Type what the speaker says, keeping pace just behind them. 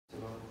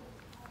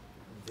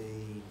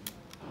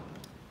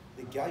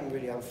game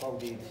really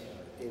unfolded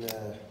in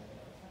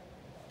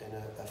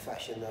a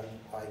fashion that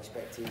I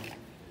expected.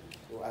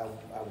 Our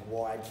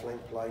wide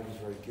flank play was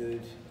very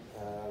good.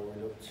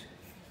 We looked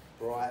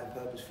bright and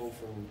purposeful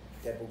from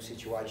dead ball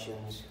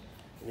situations,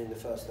 and in the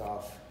first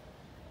half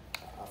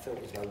I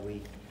felt as though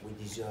we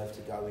deserved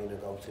to go in a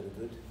goal to the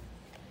good.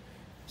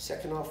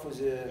 Second half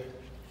was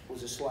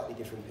a slightly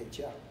different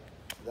picture.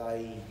 They,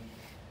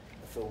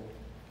 I felt,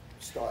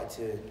 started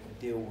to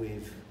deal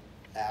with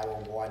our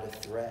wider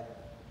threat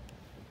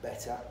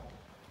better.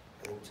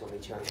 I think Tommy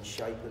changed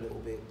shape a little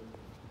bit,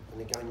 and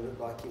the game looked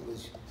like it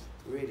was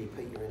really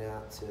petering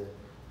out to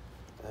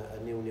a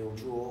 0-0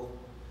 draw.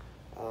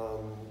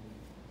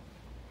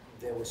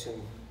 There were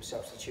some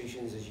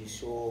substitutions, as you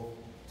saw,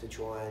 to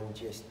try and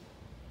just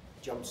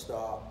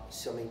jumpstart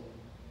something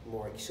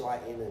more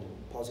exciting and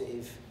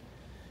positive.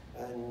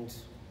 And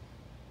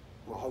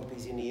my hope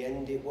is in the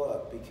end it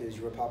worked, because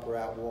Rapapa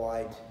out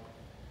wide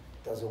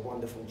does a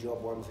wonderful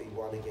job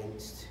 1v1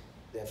 against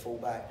their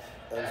fullback,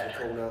 earns the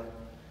corner,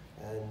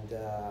 and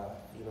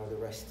you know, the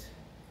rest,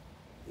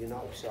 you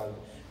know. So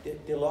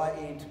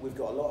delighted. We've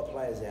got a lot of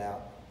players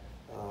out.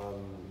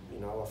 You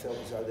know, I felt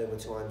as though there were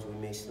times we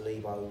missed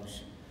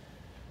Lebo's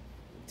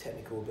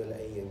technical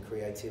ability and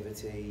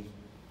creativity.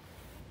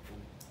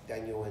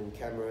 Daniel and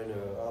Cameron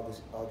are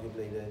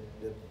arguably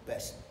the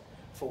best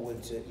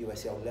forwards at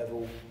USL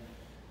level,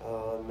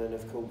 and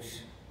of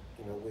course,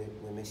 you know,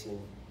 we're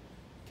missing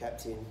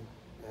captain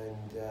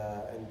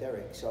and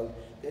Derek. So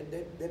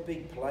they're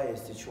big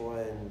players to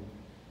try and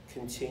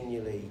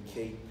continually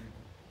keep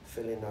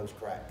filling those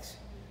cracks.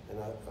 And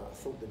I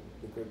thought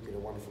the group did a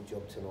wonderful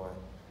job tonight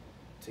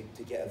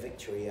to get a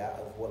victory out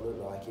of what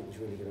looked like it was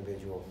really going to be a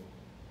draw.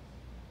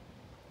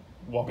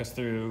 Walk us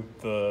through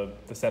the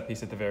set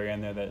piece at the very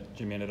end there that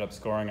Jimmy ended up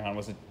scoring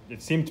on.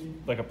 It seemed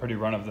like a pretty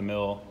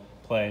run-of-the-mill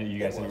play. You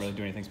guys didn't really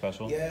do anything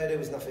special? Yeah, there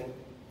was nothing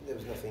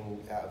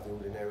out of the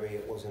ordinary.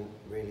 It wasn't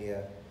really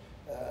a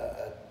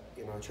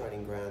you know,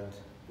 training ground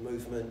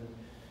movement.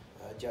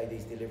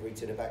 JD's delivery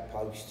to the back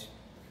post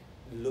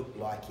looked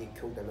like it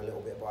caught them a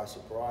little bit by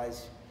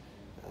surprise.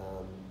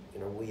 You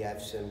know, we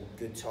have some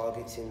good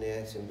targets in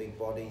there, some big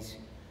bodies,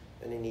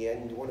 and in the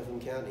end, one of them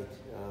counted.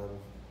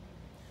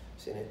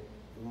 Seen it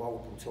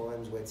multiple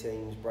times where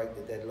teams break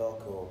the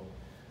deadlock or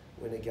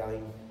win a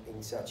game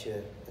in such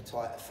a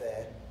tight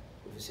affair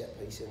with a set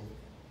piece, and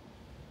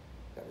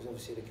that was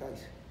obviously the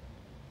case.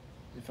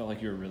 It felt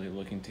like you were really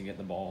looking to get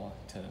the ball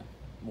to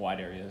wide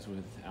areas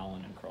with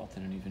Allen and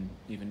Carlton and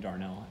even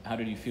Darnell. How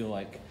did you feel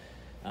like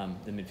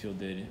the midfield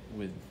did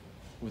with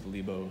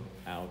Lebo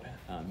out,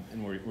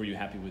 and were you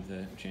happy with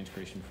the chance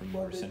creation from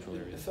more central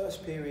areas? The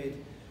first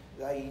period,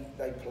 they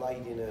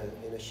played in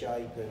a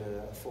shape and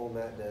a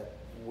format that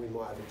we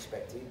might have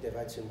expected. They've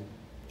had some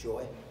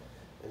joy,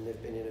 and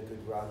they've been in a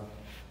good run.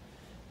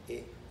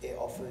 It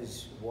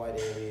offers wide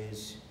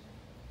areas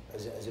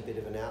as a bit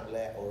of an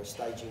outlet or a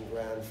staging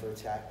ground for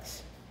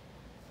attacks.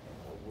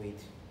 We'd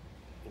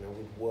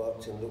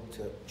worked and looked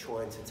at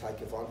trying to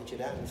take advantage of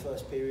that in the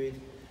first period.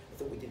 I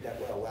thought we did that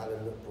well.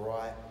 Allen looked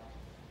bright,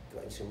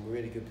 got in some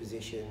really good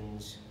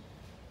positions,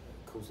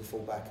 caused the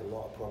fullback a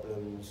lot of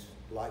problems.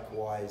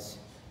 Likewise,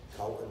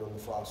 Colton on the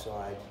far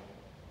side.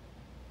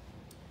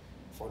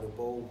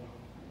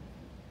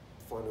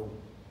 Final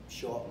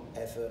shot,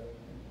 effort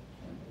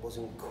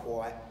wasn't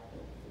quite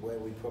where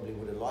we probably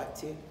would have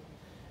liked it.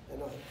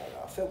 And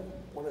I felt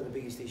one of the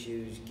biggest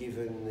issues,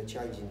 given the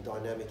changing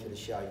dynamic of the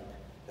shape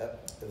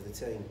of the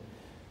team,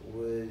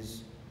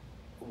 was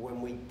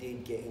when we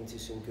did get into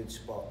some good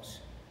spots,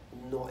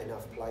 not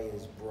enough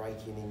players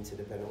breaking into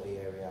the penalty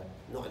area,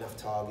 not enough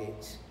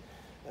targets.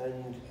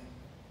 And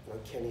you know,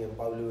 Kenny and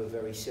Bolu are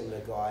very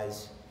similar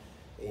guys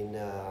in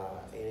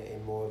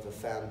more of a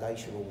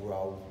foundational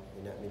role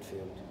in that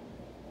midfield.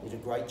 You did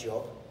a great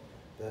job,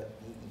 but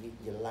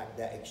you lack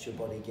that extra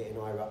body getting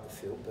higher up the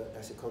field, but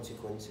that's a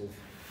consequence of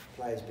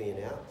players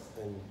being out,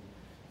 and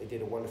they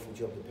did a wonderful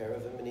job, the pair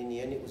of them, and in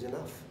the end it was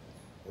enough,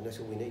 and that's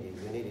all we needed.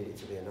 We needed it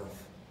to be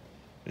enough.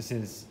 This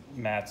is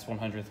Matt's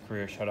 100th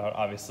career shutout.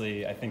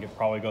 Obviously, I think it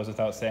probably goes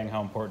without saying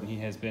how important he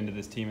has been to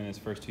this team in his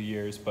first 2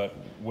 years, but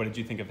what did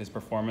you think of his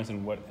performance,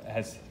 and what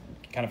has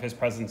kind of his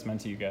presence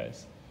meant to you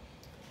guys?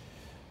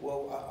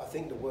 Well, I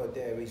think the word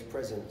there is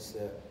presence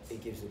that he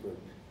gives the group.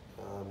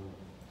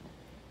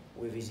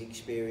 With his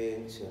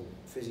experience and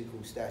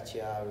physical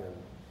stature and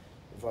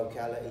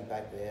vocality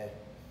back there,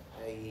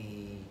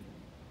 I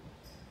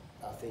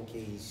think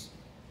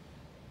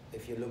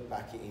if you look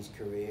back at his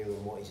career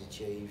and what he's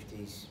achieved,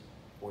 he's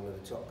one of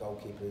the top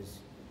goalkeepers,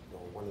 or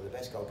one of the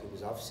best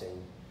goalkeepers I've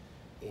seen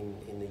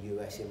in the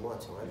US in my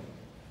time.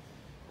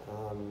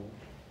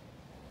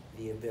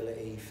 The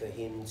ability for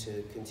him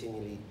to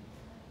continually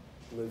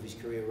move his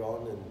career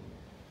on, and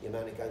the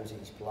amount of games that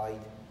he's played,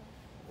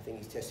 I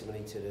think is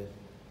testimony to the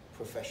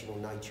professional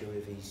nature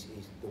of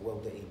the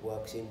world that he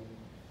works in.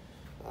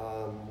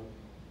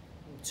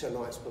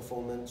 Tonight's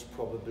performance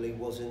probably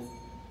wasn't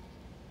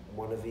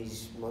one of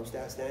his most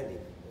outstanding.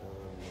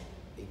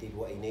 He did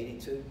what he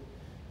needed to.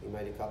 He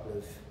made a couple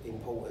of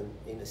important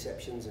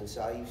interceptions and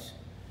saves,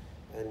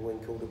 and when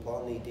called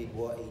upon, he did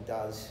what he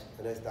does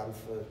and has done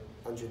for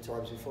 100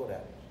 times before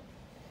that.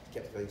 He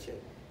kept the clean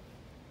sheet.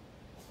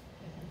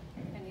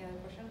 Any other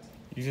questions?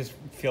 You just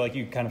feel like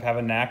you kind of have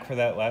a knack for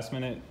that last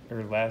minute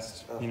or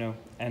last,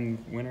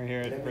 end winner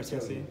here at First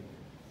SC?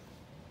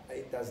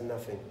 It does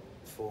nothing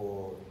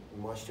for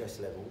my stress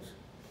levels.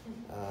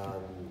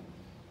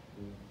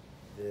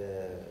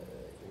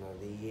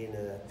 The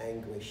inner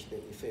anguish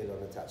that you feel on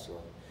the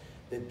touchline,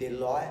 the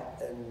delight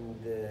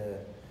and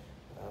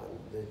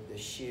the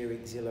sheer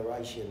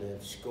exhilaration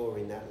of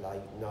scoring that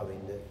late,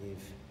 knowing that you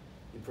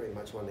pretty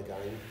much won the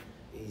game,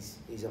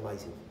 is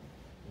amazing.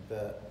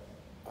 But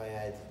I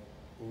had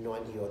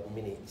 90 odd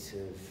minutes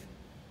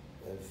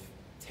of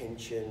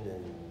tension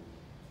and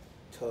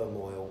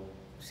turmoil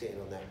sitting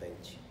on that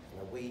bench.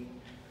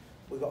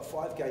 We've got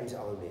 5 games at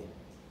home here.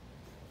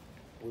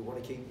 We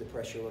want to keep the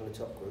pressure on the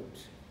top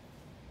groups.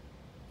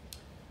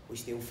 We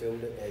still feel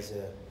that there's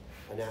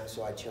an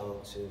outside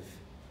chance of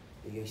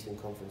the Eastern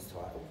Conference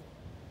title.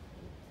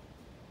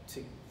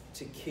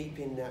 To keep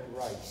in that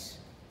race,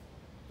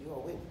 you got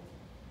to win.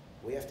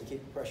 We have to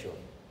keep the pressure on.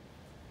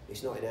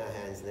 It's not in our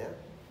hands now.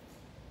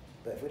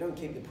 But if we don't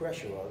keep the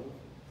pressure on,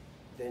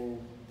 then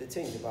the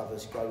teams above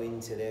us go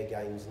into their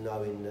games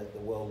knowing that the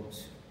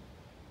world's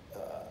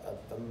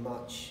a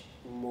much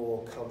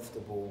more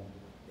comfortable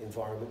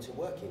environment to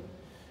work in.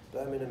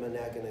 Birmingham are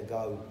now going to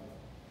go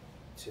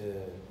to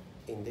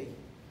Indy,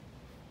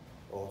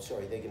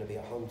 they're going to be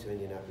at home to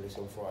Indianapolis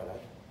on Friday.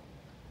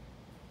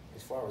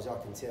 As far as I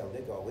can tell,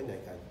 they've got to win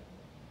that game.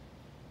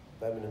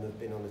 Birmingham have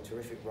been on a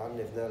terrific run.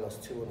 They've now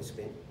lost 2 on the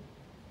spin.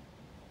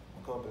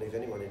 I can't believe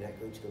anyone in that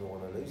group's going to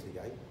want to lose the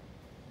game.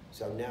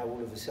 So now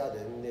all of a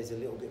sudden there's a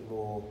little bit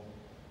more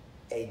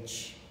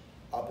edge,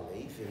 I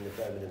believe, in the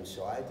Birmingham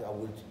side. I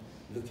would,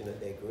 looking at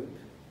their group,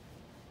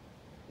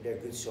 they're a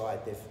good side.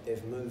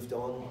 They've moved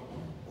on.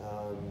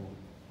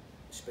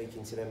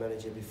 Speaking to their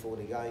manager before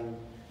the game,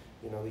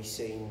 he's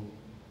seen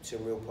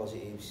some real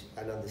positives,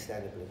 and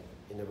understandably,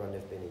 in the run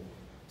they've been in.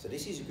 So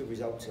this is a good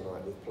result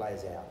tonight with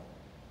players out.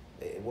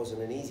 It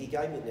wasn't an easy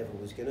game, it never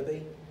was going to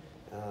be.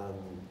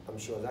 I'm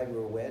sure they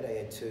were aware they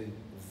had 2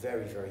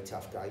 very, very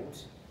tough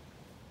games.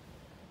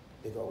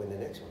 They've got to win the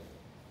next one.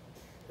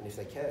 And if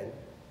they can,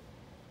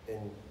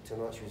 then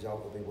tonight's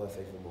result will be worth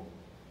even more.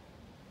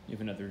 You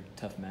have another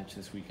tough match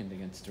this weekend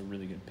against a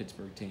really good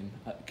Pittsburgh team.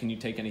 Can you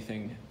take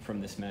anything from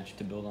this match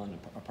to build on,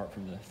 apart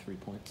from the 3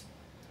 points?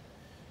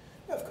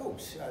 Yeah, of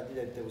course.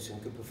 There were some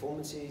good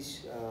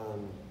performances.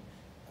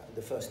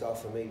 The first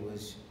half for me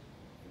was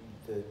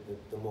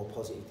the more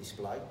positive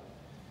display.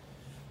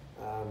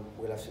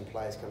 We'll have some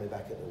players coming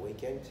back at the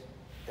weekend.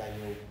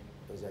 Daniel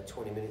has had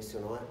 20 minutes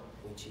tonight,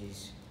 which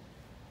is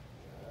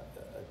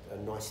a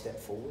nice step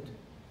forward.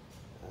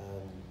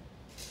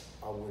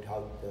 I would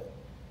hope that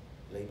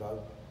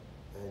Lebo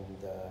and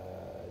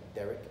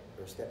Derek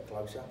are a step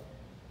closer.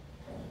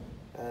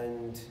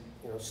 And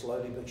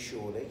slowly but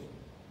surely,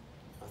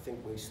 I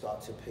think we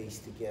start to piece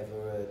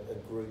together a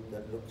group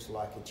that looks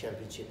like a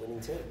championship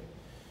winning team.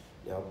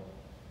 Now,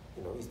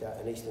 is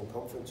that an Eastern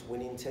Conference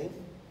winning team?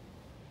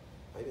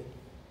 Maybe.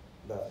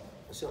 But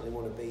I certainly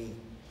want to be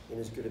in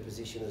as good a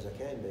position as I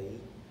can be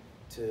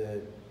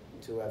to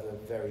have a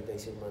very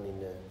decent run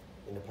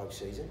in the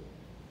postseason.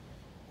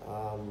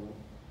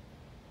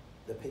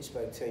 The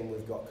Pittsburgh team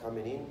we've got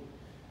coming in,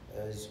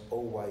 as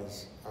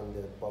always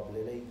under Bob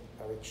Lilly,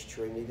 are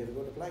extremely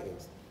difficult to play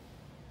against.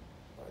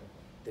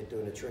 They're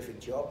doing a terrific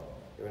job,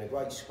 they're in a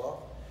great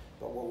spot,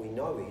 but what we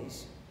know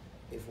is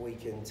if we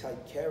can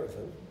take care of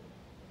them,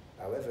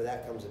 however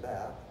that comes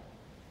about,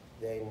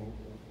 then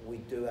we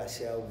do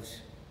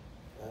ourselves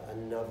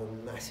another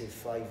massive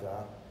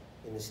favour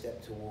in the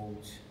step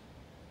towards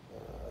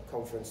a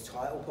conference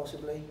title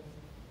possibly,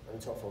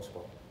 and a top 4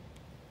 spot.